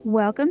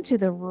Welcome to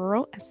the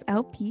Rural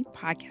SLP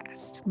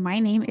podcast. My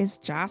name is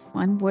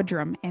Jocelyn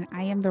Woodrum, and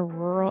I am the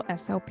Rural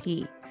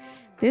SLP.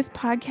 This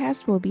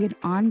podcast will be an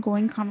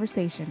ongoing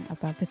conversation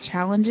about the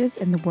challenges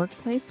in the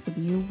workplace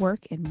when you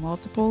work in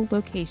multiple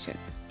locations.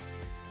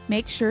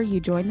 Make sure you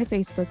join the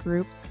Facebook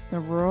group, the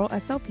Rural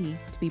SLP,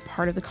 to be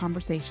part of the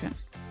conversation.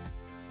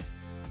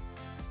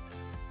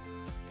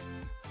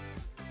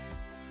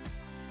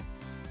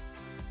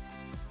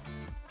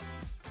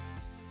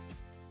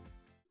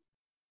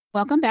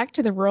 Welcome back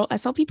to the Rural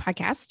SLP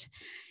podcast.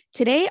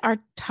 Today, our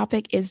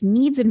topic is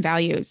needs and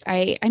values.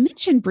 I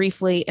mentioned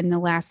briefly in the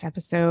last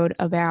episode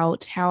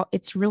about how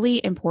it's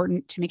really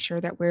important to make sure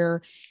that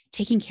we're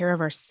taking care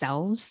of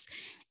ourselves.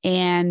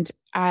 And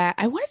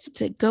I wanted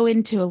to go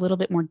into a little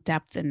bit more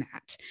depth in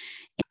that.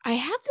 I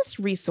have this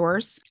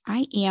resource.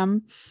 I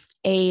am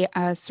a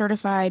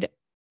certified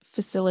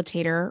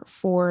facilitator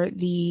for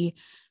the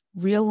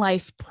real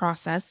life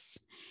process.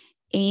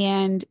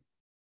 And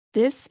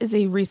this is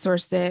a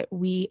resource that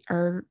we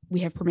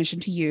have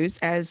permission to use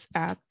as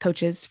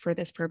coaches for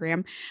this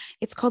program.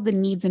 It's called the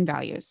needs and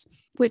values,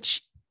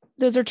 which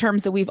those are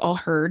terms that we've all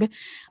heard.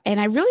 And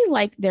I really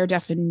like their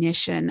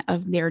definition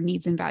of their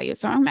needs and values.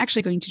 So I'm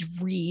actually going to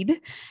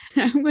read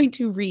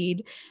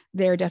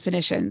their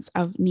definitions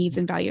of needs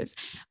and values,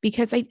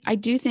 because I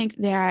do think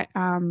that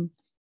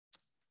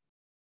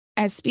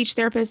as speech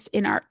therapists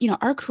in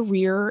our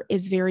career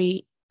is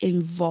very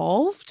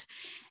involved.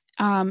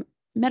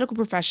 Medical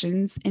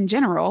professions in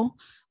general,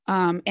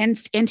 and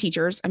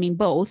teachers, I mean,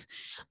 both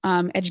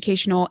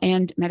educational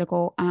and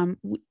medical,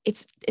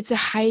 it's a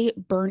high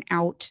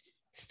burnout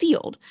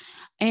field.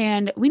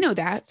 And we know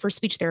that for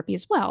speech therapy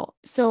as well.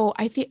 So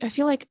I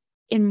feel like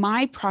in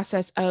my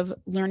process of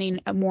learning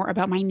more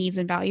about my needs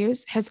and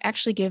values has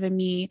actually given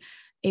me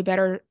a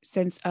better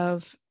sense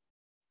of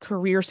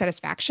career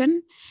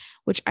satisfaction,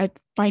 which I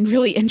find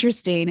really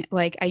interesting.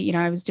 Like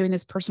I was doing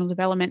this personal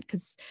development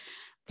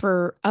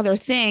for other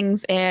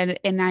things. And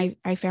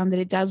I found that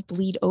it does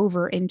bleed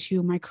over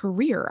into my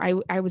career.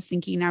 I was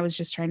thinking I was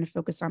just trying to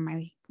focus on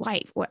my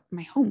life,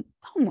 my home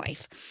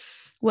life.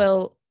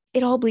 Well,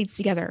 it all bleeds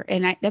together.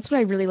 And that's what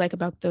I really like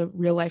about the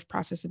real life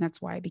process. And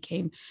that's why I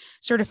became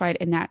certified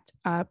in that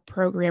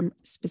program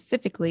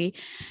specifically,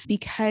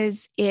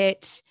 because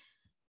it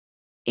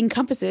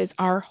encompasses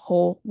our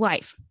whole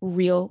life,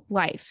 real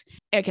life.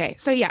 Okay.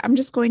 So yeah, I'm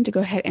just going to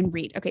go ahead and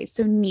read. Okay.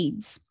 So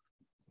needs.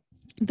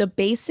 The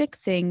basic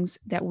things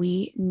that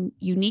we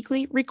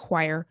uniquely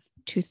require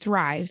to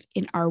thrive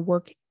in our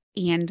work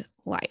and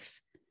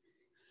life.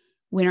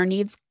 When our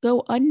needs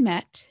go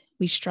unmet,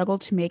 we struggle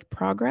to make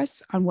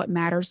progress on what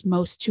matters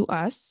most to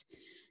us.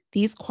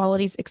 These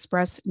qualities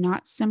express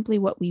not simply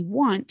what we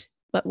want,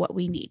 but what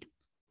we need.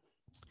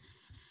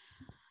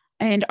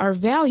 And our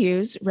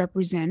values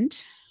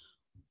represent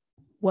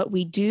what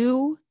we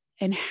do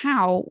and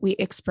how we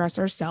express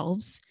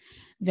ourselves.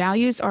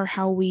 Values are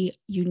how we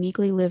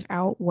uniquely live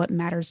out what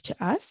matters to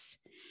us,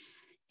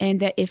 and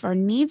that if our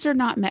needs are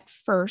not met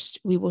first,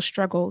 we will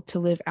struggle to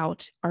live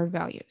out our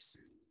values.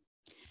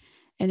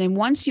 And then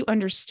once you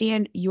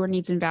understand your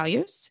needs and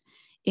values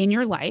in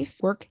your life,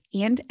 work,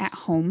 and at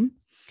home,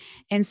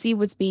 and see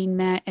what's being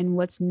met and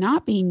what's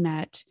not being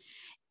met,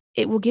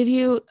 it will give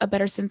you a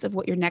better sense of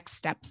what your next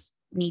steps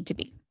need to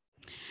be.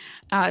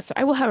 So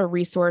I will have a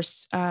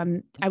resource.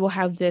 I will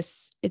have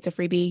this. It's a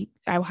freebie.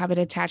 I will have it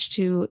attached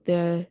to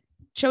the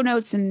show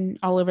notes and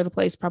all over the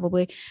place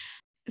probably.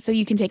 So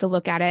you can take a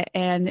look at it.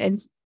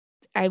 And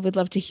I would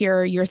love to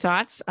hear your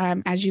thoughts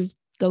as you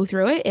go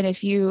through it. And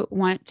if you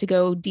want to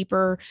go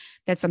deeper,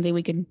 that's something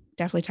we can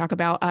definitely talk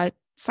about.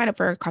 Sign up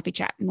for a coffee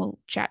chat and we'll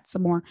chat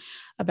some more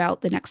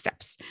about the next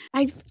steps.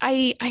 I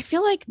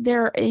feel like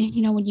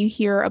when you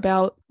hear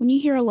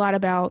a lot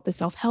about the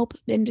self-help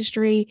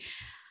industry,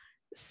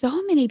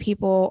 so many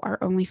people are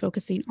only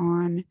focusing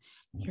on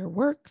your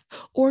work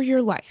or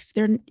your life.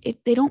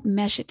 They don't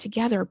mesh it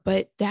together,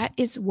 but that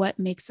is what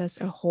makes us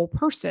a whole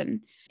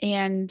person.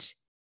 And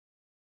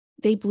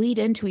they bleed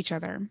into each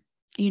other.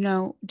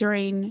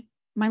 During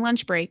my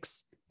lunch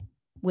breaks,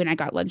 when I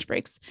got lunch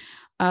breaks,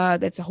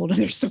 that's a whole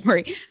other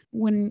story.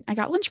 When I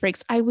got lunch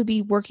breaks, I would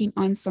be working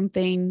on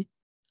something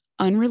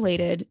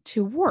unrelated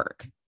to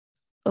work.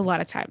 A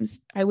lot of times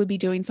I would be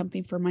doing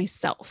something for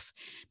myself,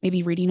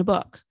 maybe reading a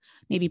book,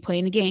 maybe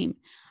playing a game.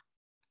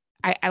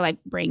 I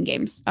like brain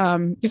games.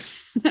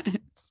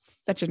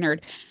 Such a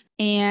nerd.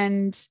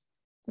 And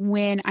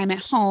when I'm at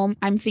home,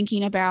 I'm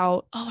thinking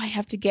about, I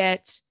have to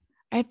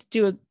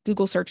do a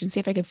Google search and see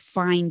if I could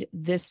find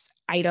this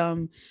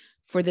item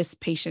for this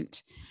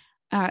patient.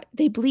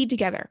 They bleed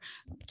together.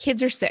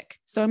 Kids are sick.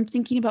 So I'm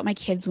thinking about my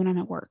kids when I'm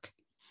at work.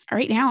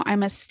 Right now,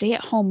 I'm a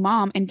stay-at-home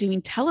mom and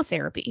doing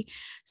teletherapy.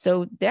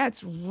 So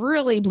that's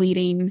really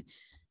bleeding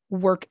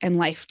work and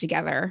life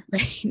together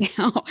right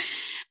now.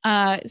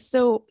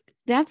 So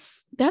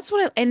that's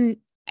what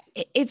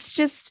it's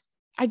just,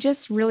 I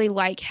just really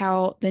like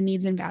how the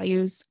needs and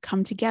values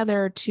come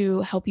together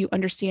to help you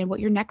understand what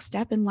your next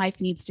step in life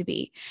needs to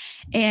be.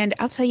 And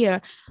I'll tell you,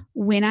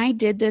 when I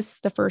did this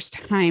the first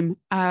time,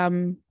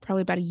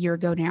 probably about a year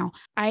ago now,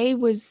 I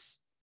was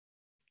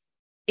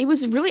it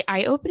was really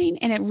eye-opening,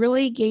 and it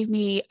really gave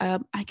me,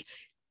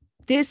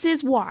 this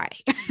is why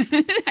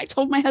I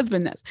told my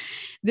husband this.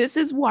 This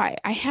is why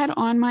I had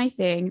on my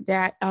thing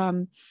that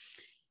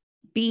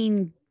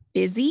being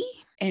busy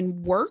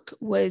and work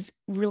was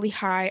really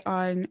high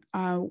on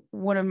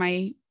one of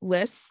my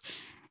lists.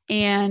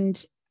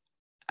 And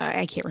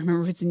I can't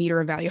remember if it's a need or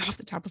a value off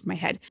the top of my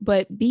head,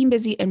 but being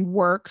busy and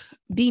work,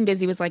 being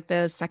busy was like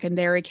the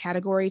secondary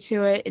category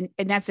to it.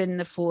 And that's in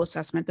the full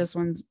assessment. This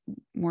one's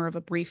more of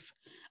a brief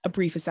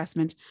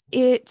assessment.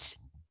 It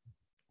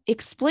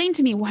explained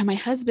to me why my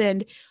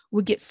husband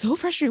would get so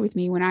frustrated with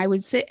me when I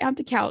would sit on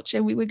the couch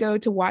and we would go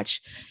to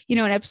watch, an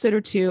episode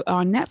or two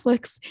on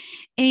Netflix,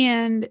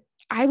 and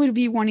I would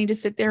be wanting to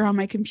sit there on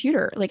my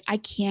computer. Like,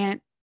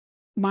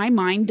 my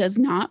mind does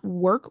not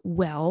work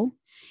well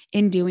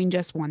in doing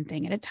just one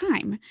thing at a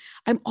time.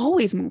 I'm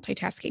always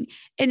multitasking,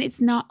 and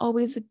it's not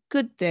always a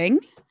good thing.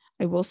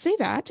 I will say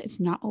that it's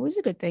not always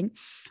a good thing,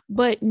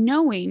 but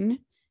knowing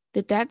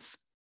that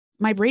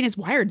my brain is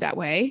wired that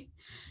way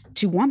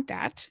to want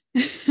that,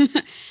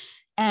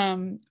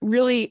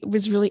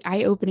 was really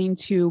eye-opening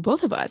to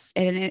both of us.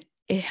 And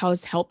it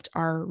has helped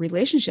our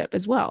relationship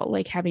as well.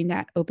 Like, having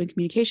that open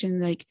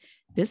communication, like,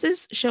 this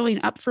is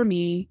showing up for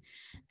me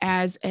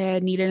as a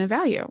need and a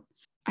value.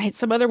 I had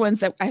some other ones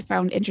that I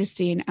found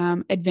interesting.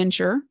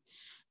 Adventure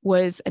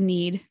was a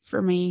need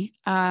for me,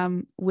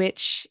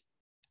 which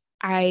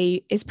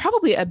is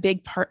probably a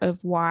big part of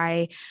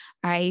why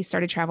I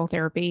started travel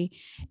therapy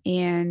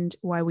and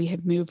why we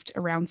have moved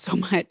around so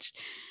much.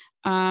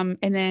 And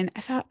then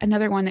I thought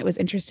another one that was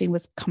interesting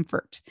was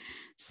comfort.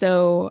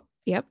 So,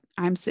 yep,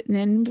 I'm sitting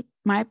in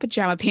my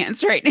pajama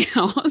pants right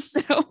now.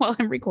 So while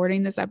I'm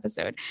recording this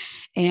episode,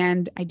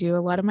 and I do a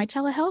lot of my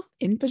telehealth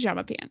in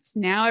pajama pants.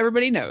 Now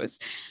everybody knows.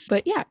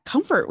 But yeah,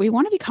 comfort. We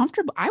want to be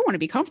comfortable. I want to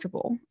be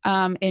comfortable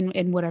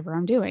in whatever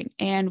I'm doing.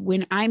 And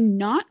when I'm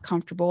not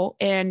comfortable,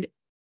 and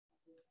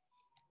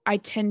I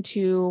tend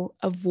to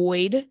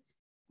avoid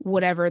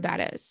whatever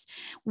that is,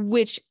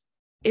 which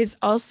is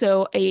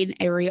also an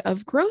area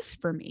of growth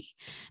for me,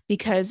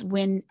 because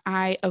when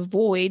I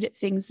avoid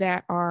things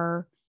that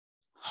are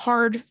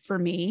hard for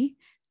me,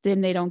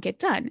 then they don't get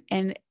done.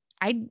 And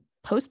I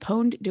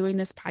postponed doing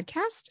this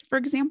podcast, for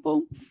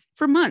example,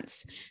 for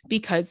months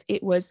because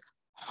it was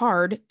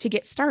hard to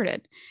get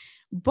started.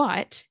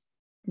 But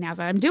now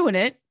that I'm doing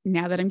it,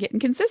 now that I'm getting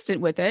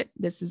consistent with it,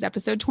 this is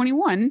episode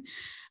 21,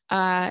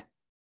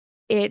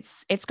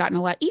 it's gotten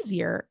a lot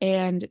easier.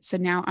 And so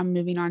now I'm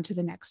moving on to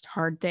the next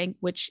hard thing,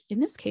 which in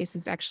this case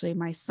is actually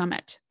my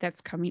summit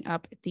that's coming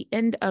up at the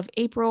end of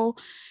April,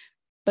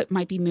 but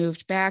might be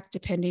moved back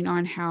depending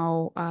on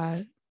how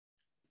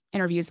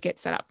interviews get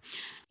set up.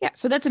 Yeah.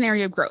 So that's an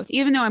area of growth.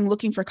 Even though I'm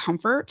looking for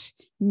comfort,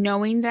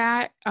 knowing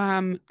that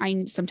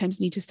I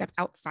sometimes need to step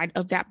outside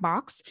of that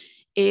box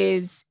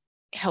is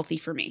healthy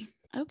for me.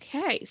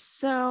 Okay.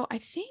 So I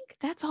think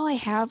that's all I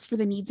have for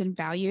the needs and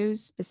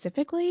values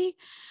specifically.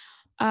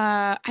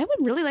 I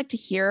would really like to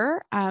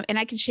hear, and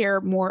I can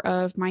share more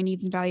of my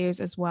needs and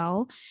values as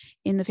well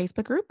in the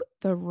Facebook group,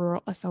 the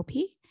Rural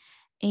SLP.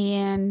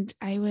 And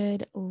I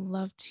would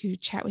love to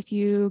chat with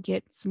you,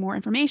 get some more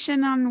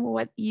information on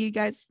what you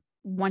guys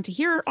want to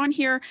hear on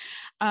here.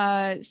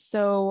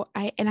 So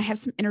I have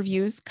some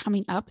interviews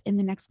coming up in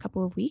the next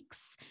couple of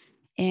weeks,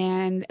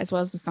 and as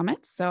well as the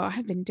summit. So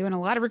I've been doing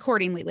a lot of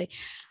recording lately.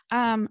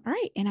 All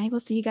right. And I will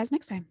see you guys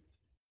next time.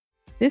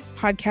 This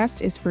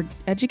podcast is for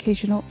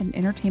educational and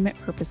entertainment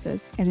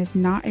purposes and is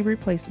not a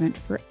replacement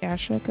for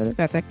ASHA Code of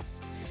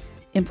Ethics,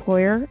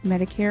 employer,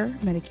 Medicare,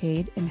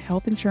 Medicaid, and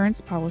health insurance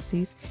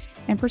policies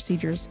and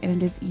procedures,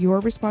 and it is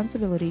your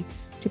responsibility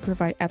to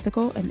provide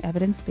ethical and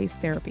evidence-based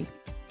therapy.